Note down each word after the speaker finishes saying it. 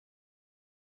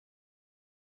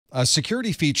A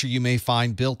security feature you may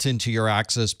find built into your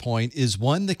access point is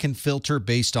one that can filter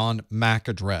based on MAC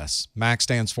address. MAC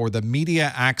stands for the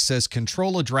Media Access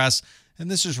Control Address,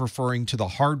 and this is referring to the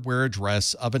hardware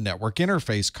address of a network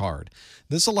interface card.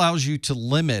 This allows you to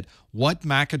limit what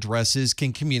MAC addresses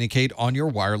can communicate on your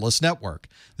wireless network.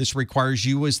 This requires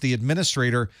you as the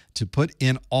administrator to put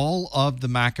in all of the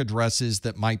MAC addresses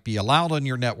that might be allowed on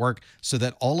your network so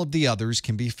that all of the others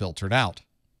can be filtered out.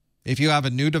 If you have a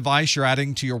new device you're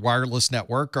adding to your wireless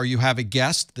network, or you have a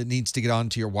guest that needs to get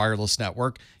onto your wireless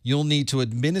network, you'll need to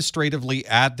administratively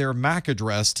add their MAC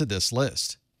address to this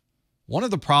list. One of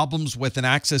the problems with an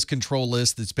access control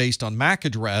list that's based on MAC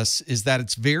address is that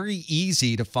it's very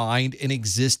easy to find an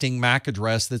existing MAC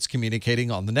address that's communicating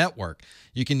on the network.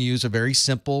 You can use a very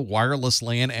simple wireless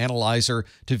LAN analyzer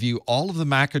to view all of the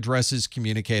MAC addresses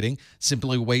communicating.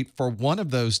 Simply wait for one of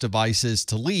those devices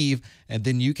to leave, and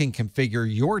then you can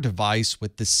configure your device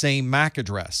with the same MAC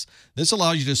address. This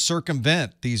allows you to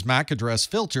circumvent these MAC address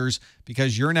filters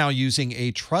because you're now using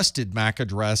a trusted MAC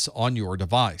address on your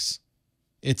device.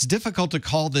 It's difficult to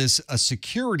call this a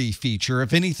security feature.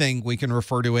 If anything, we can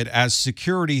refer to it as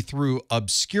security through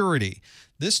obscurity.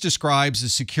 This describes a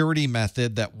security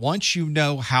method that once you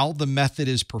know how the method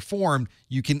is performed,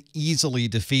 you can easily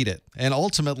defeat it. And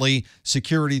ultimately,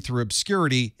 security through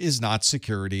obscurity is not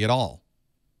security at all.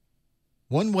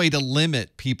 One way to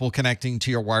limit people connecting to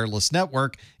your wireless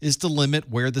network is to limit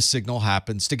where the signal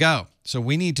happens to go. So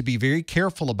we need to be very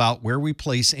careful about where we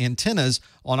place antennas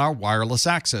on our wireless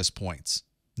access points.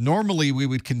 Normally, we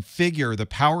would configure the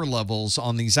power levels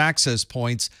on these access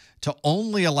points to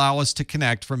only allow us to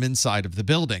connect from inside of the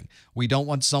building. We don't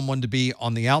want someone to be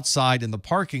on the outside in the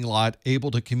parking lot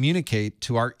able to communicate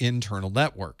to our internal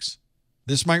networks.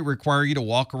 This might require you to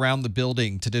walk around the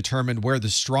building to determine where the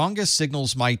strongest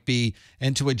signals might be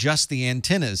and to adjust the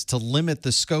antennas to limit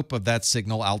the scope of that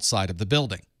signal outside of the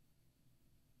building.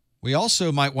 We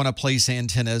also might want to place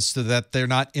antennas so that they're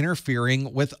not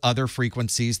interfering with other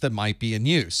frequencies that might be in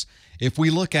use. If we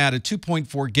look at a 2.4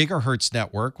 gigahertz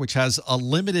network, which has a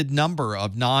limited number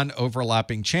of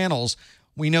non-overlapping channels,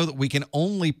 we know that we can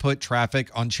only put traffic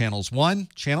on channels 1,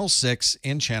 channel 6,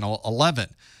 and channel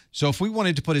 11. So if we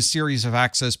wanted to put a series of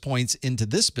access points into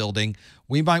this building,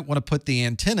 we might want to put the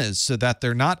antennas so that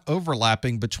they're not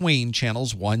overlapping between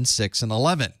channels 1, 6, and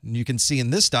 11. And you can see in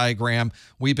this diagram,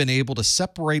 we've been able to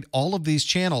separate all of these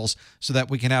channels so that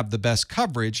we can have the best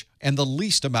coverage and the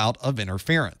least amount of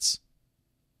interference.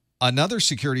 Another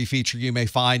security feature you may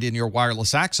find in your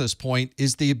wireless access point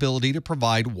is the ability to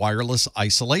provide wireless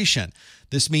isolation.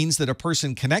 This means that a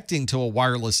person connecting to a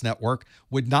wireless network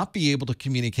would not be able to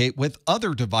communicate with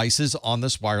other devices on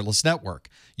this wireless network.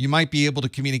 You might be able to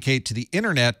communicate to the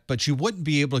internet, but you wouldn't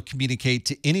be able to communicate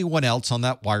to anyone else on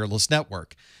that wireless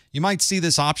network. You might see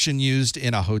this option used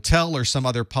in a hotel or some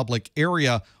other public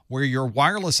area where your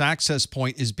wireless access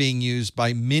point is being used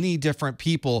by many different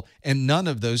people and none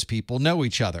of those people know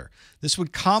each other. This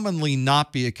would commonly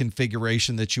not be a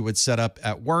configuration that you would set up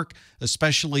at work,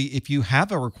 especially if you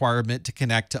have a requirement to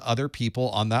connect to other people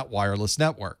on that wireless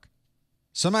network.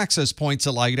 Some access points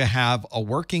allow you to have a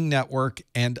working network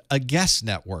and a guest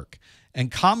network. And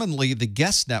commonly, the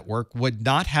guest network would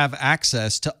not have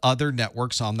access to other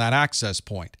networks on that access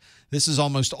point. This is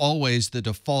almost always the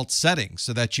default setting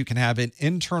so that you can have an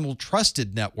internal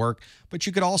trusted network, but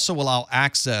you could also allow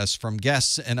access from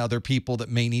guests and other people that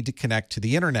may need to connect to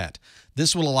the internet.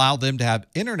 This will allow them to have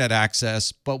internet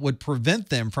access, but would prevent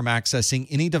them from accessing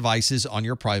any devices on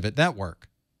your private network.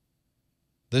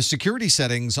 The security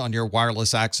settings on your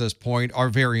wireless access point are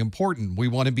very important. We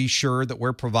want to be sure that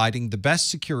we're providing the best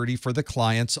security for the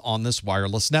clients on this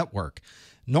wireless network.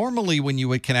 Normally, when you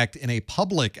would connect in a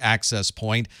public access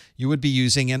point, you would be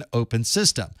using an open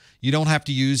system. You don't have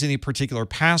to use any particular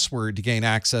password to gain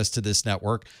access to this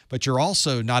network, but you're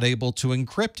also not able to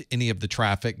encrypt any of the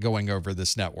traffic going over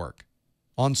this network.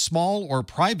 On small or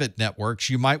private networks,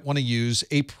 you might want to use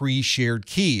a pre-shared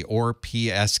key or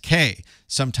PSK.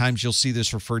 Sometimes you'll see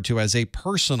this referred to as a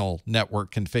personal network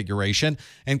configuration,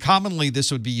 and commonly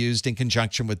this would be used in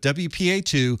conjunction with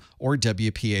WPA2 or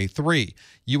WPA3.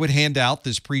 You would hand out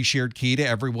this pre-shared key to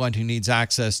everyone who needs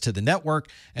access to the network,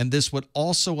 and this would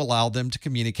also allow them to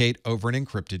communicate over an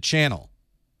encrypted channel.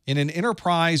 In an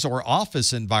enterprise or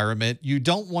office environment, you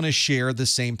don't want to share the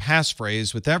same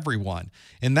passphrase with everyone.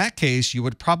 In that case, you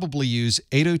would probably use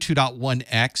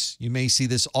 802.1x. You may see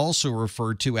this also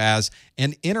referred to as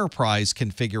an enterprise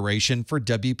configuration for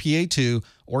WPA2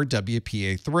 or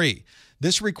WPA3.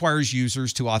 This requires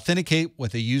users to authenticate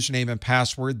with a username and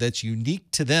password that's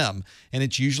unique to them, and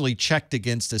it's usually checked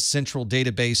against a central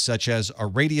database such as a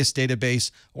Radius database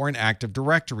or an Active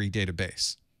Directory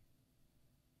database.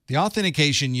 The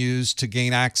authentication used to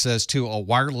gain access to a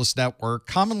wireless network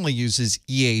commonly uses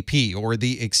EAP, or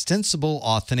the Extensible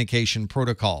Authentication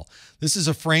Protocol. This is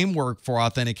a framework for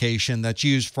authentication that's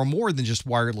used for more than just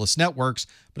wireless networks,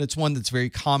 but it's one that's very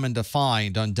common to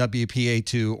find on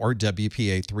WPA2 or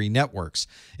WPA3 networks.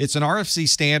 It's an RFC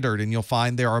standard, and you'll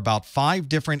find there are about 5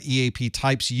 different EAP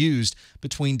types used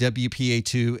between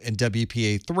WPA2 and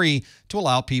WPA3 to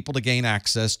allow people to gain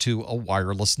access to a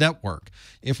wireless network.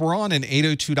 If we're on an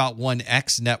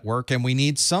 802.1x network and we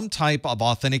need some type of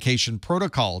authentication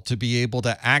protocol to be able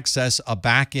to access a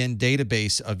back-end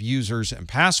database of users and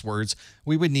passwords,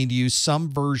 we would need to use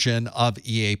some version of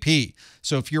EAP.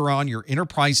 So if you're on your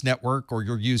enterprise network or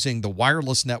you're using the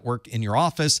wireless network in your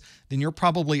office, then you're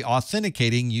probably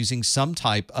authenticating using some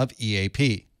type of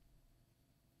EAP.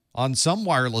 On some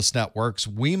wireless networks,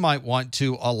 we might want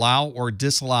to allow or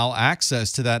disallow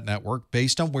access to that network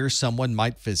based on where someone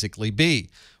might physically be.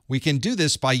 We can do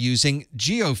this by using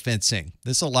geofencing.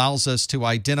 This allows us to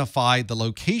identify the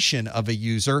location of a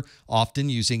user, often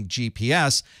using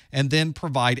GPS, and then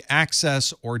provide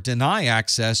access or deny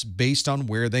access based on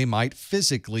where they might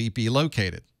physically be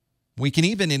located. We can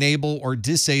even enable or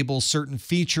disable certain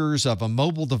features of a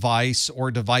mobile device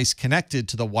or device connected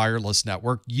to the wireless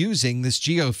network using this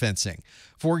geofencing.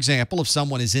 For example, if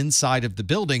someone is inside of the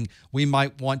building, we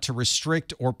might want to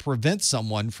restrict or prevent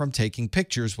someone from taking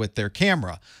pictures with their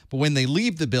camera. But when they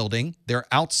leave the building, they're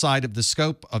outside of the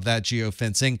scope of that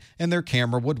geofencing and their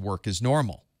camera would work as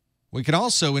normal. We can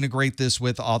also integrate this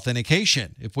with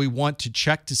authentication. If we want to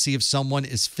check to see if someone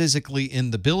is physically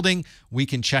in the building, we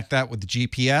can check that with the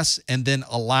GPS and then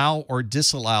allow or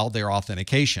disallow their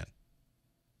authentication.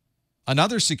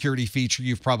 Another security feature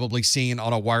you've probably seen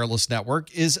on a wireless network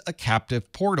is a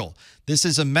captive portal. This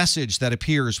is a message that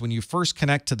appears when you first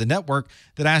connect to the network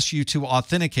that asks you to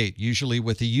authenticate, usually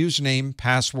with a username,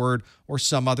 password, or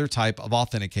some other type of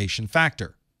authentication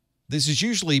factor. This is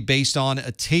usually based on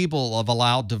a table of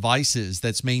allowed devices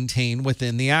that's maintained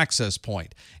within the access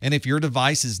point. And if your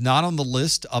device is not on the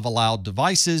list of allowed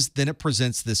devices, then it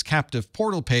presents this captive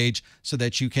portal page so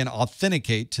that you can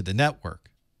authenticate to the network.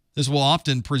 This will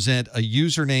often present a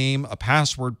username, a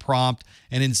password prompt,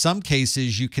 and in some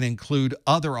cases, you can include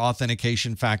other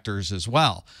authentication factors as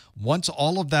well. Once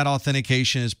all of that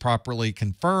authentication is properly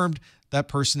confirmed, that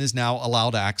person is now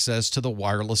allowed access to the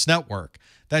wireless network.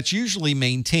 That's usually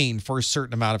maintained for a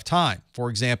certain amount of time. For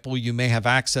example, you may have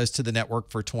access to the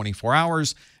network for 24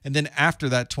 hours, and then after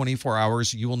that 24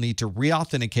 hours, you will need to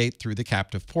re-authenticate through the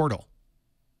captive portal.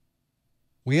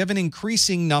 We have an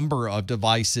increasing number of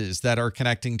devices that are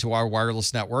connecting to our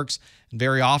wireless networks, and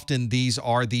very often these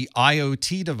are the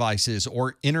IoT devices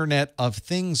or Internet of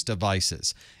Things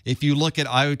devices. If you look at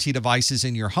IoT devices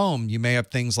in your home, you may have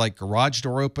things like garage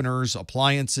door openers,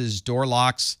 appliances, door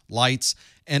locks, lights,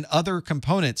 and other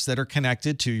components that are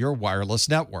connected to your wireless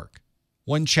network.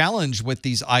 One challenge with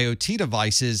these IoT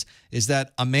devices is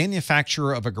that a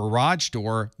manufacturer of a garage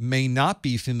door may not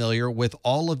be familiar with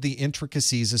all of the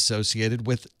intricacies associated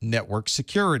with network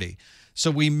security. So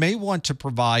we may want to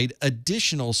provide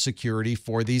additional security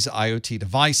for these IoT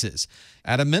devices.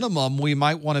 At a minimum, we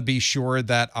might want to be sure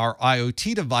that our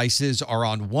IoT devices are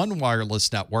on one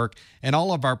wireless network and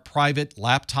all of our private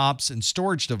laptops and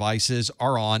storage devices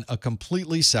are on a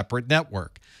completely separate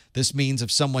network. This means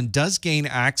if someone does gain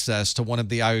access to one of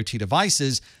the IoT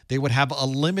devices, they would have a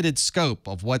limited scope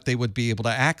of what they would be able to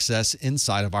access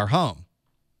inside of our home.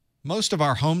 Most of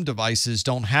our home devices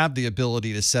don't have the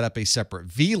ability to set up a separate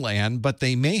VLAN, but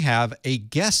they may have a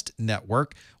guest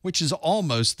network, which is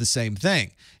almost the same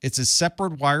thing. It's a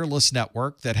separate wireless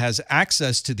network that has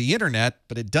access to the internet,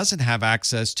 but it doesn't have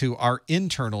access to our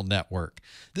internal network.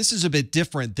 This is a bit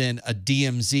different than a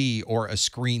DMZ or a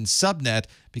screen subnet,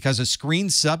 because a screen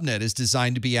subnet is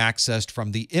designed to be accessed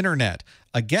from the internet.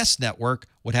 A guest network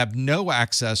would have no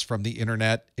access from the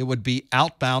internet. It would be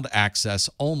outbound access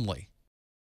only.